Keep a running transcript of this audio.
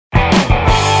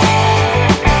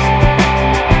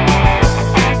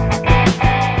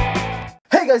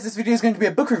guys, this video is going to be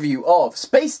a book review of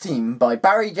Space Team by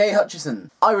Barry J. Hutchison.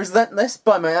 I was lent this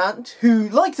by my aunt, who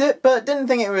liked it but didn't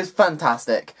think it was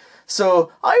fantastic.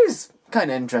 So I was kind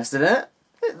of interested in it.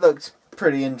 It looked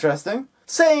pretty interesting.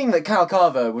 Saying that Cal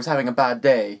Carver was having a bad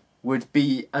day would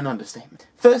be an understatement.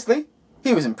 Firstly,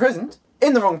 he was imprisoned,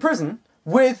 in the wrong prison,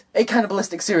 with a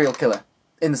cannibalistic serial killer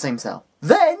in the same cell.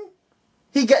 Then,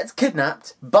 he gets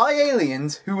kidnapped by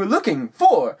aliens who were looking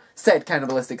for said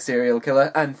cannibalistic serial killer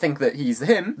and think that he's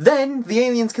him. Then, the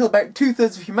aliens kill about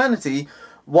 2/3 of humanity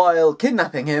while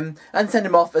kidnapping him and send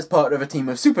him off as part of a team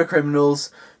of super criminals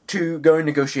to go and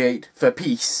negotiate for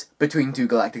peace between two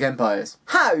galactic empires.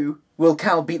 How will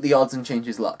Cal beat the odds and change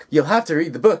his luck? You'll have to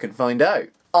read the book and find out.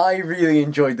 I really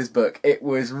enjoyed this book. It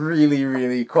was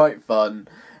really quite fun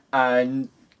and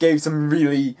gave some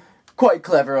really quite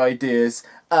clever ideas.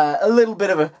 A little bit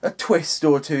of a twist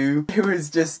or two. It was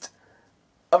just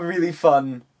a really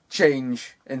fun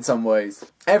change in some ways.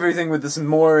 Everything with the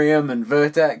Simorium and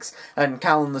Vertex and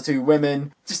Cal and the two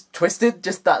women just twisted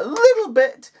just that little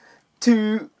bit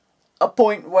to a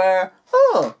point where,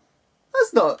 oh,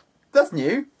 that's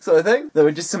new, sort of thing. There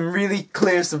were just some really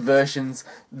clear subversions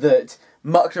that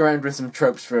mucked around with some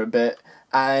tropes for a bit,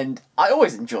 and I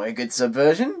always enjoy a good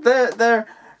subversion. They're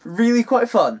really quite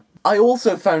fun. I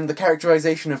also found the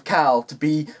characterization of Cal to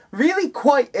be really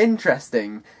quite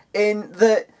interesting in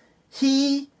that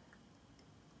he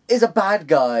is a bad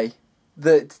guy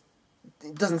that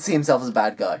doesn't see himself as a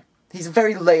bad guy. He's a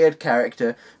very layered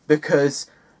character because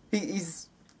he's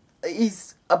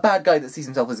a bad guy that sees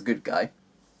himself as a good guy.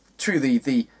 Truly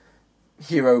the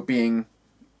hero being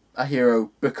a hero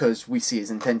because we see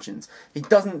his intentions. He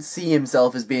doesn't see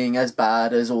himself as being as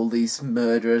bad as all these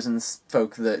murderers and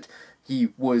folk that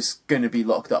he was going to be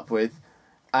locked up with,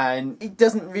 and he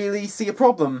doesn't really see a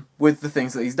problem with the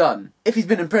things that he's done. If he's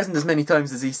been imprisoned as many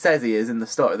times as he says he is in the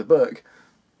start of the book,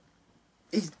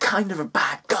 he's kind of a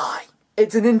bad guy.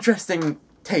 It's an interesting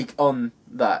take on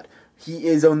that. He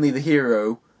is only the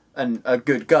hero and a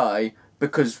good guy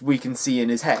because we can see in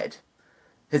his head.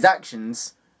 His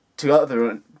actions to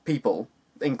other people,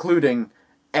 including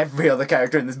every other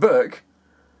character in this book,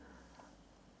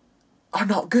 are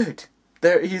not good.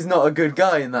 He's not a good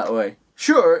guy in that way.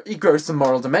 Sure, he grows some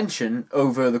moral dimension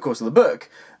over the course of the book,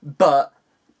 but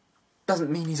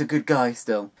doesn't mean he's a good guy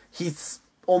still. He's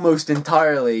almost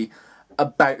entirely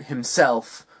about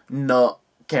himself, not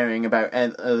caring about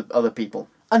other people.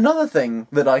 Another thing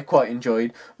that I quite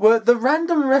enjoyed were the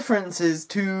random references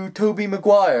to Tobey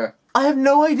Maguire. I have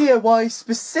no idea why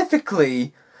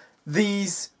specifically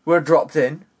these were dropped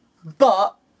in,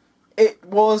 but it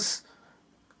was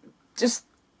just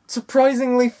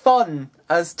surprisingly fun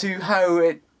as to how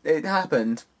it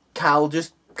happened. Cal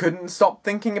just couldn't stop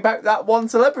thinking about that one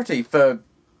celebrity for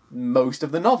most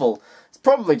of the novel. It's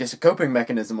probably just a coping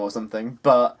mechanism or something,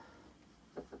 but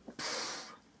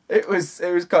it was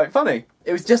quite funny.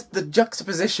 It was just the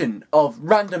juxtaposition of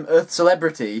random Earth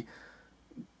celebrity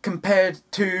compared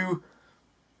to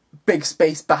big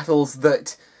space battles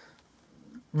that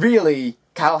really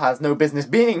Cal has no business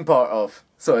being part of,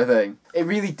 sort of thing. It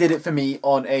really did it for me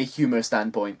on a humour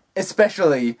standpoint,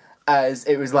 especially as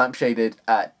it was lampshaded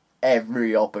at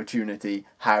every opportunity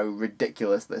how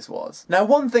ridiculous this was. Now,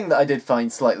 one thing that I did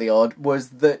find slightly odd was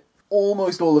that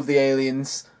almost all of the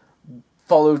aliens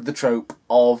followed the trope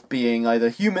of being either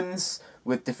humans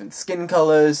with different skin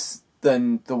colours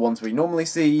than the ones we normally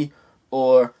see,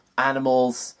 or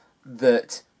animals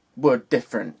that were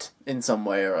different in some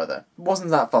way or other.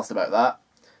 Wasn't that fussed about that,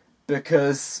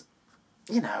 because,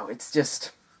 you know, it's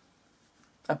just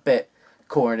a bit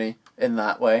corny in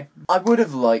that way. I would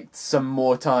have liked some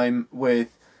more time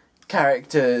with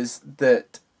characters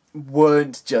that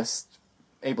weren't just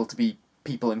able to be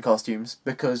people in costumes,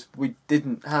 because we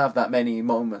didn't have that many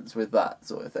moments with that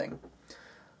sort of thing.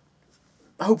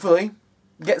 Hopefully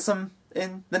get some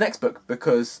in the next book,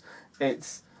 because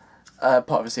it's part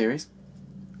of a series.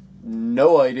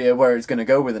 No idea where it's going to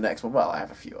go with the next one. Well, I have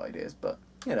a few ideas, but,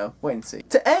 you know, wait and see.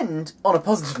 To end on a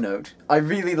positive note, I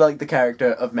really liked the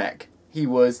character of Mech. He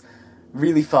was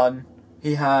really fun.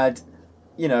 He had,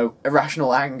 you know,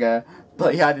 irrational anger,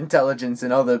 but he had intelligence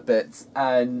in other bits,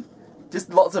 and just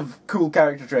lots of cool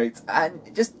character traits, and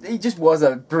he just was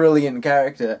a brilliant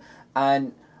character.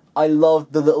 And I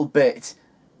loved the little bit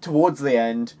towards the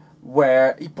end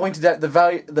where he pointed out that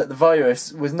the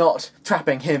virus was not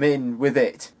trapping him in with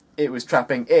it. It was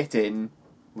trapping it in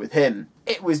with him.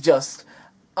 It was just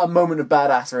a moment of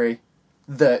badassery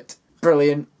that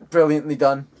brilliantly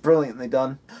done.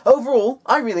 Overall,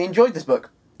 I really enjoyed this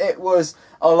book. It was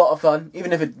a lot of fun,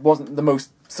 even if it wasn't the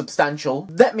most substantial.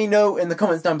 Let me know in the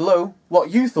comments down below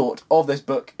what you thought of this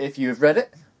book if you have read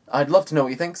it. I'd love to know what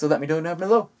you think, so let me know down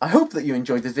below. I hope that you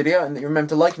enjoyed this video and that you remember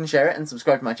to like and share it and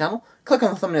subscribe to my channel. Click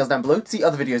on the thumbnails down below to see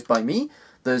other videos by me.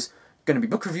 There's going to be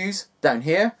book reviews down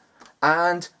here,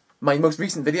 and my most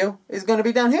recent video is going to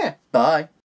be down here. Bye!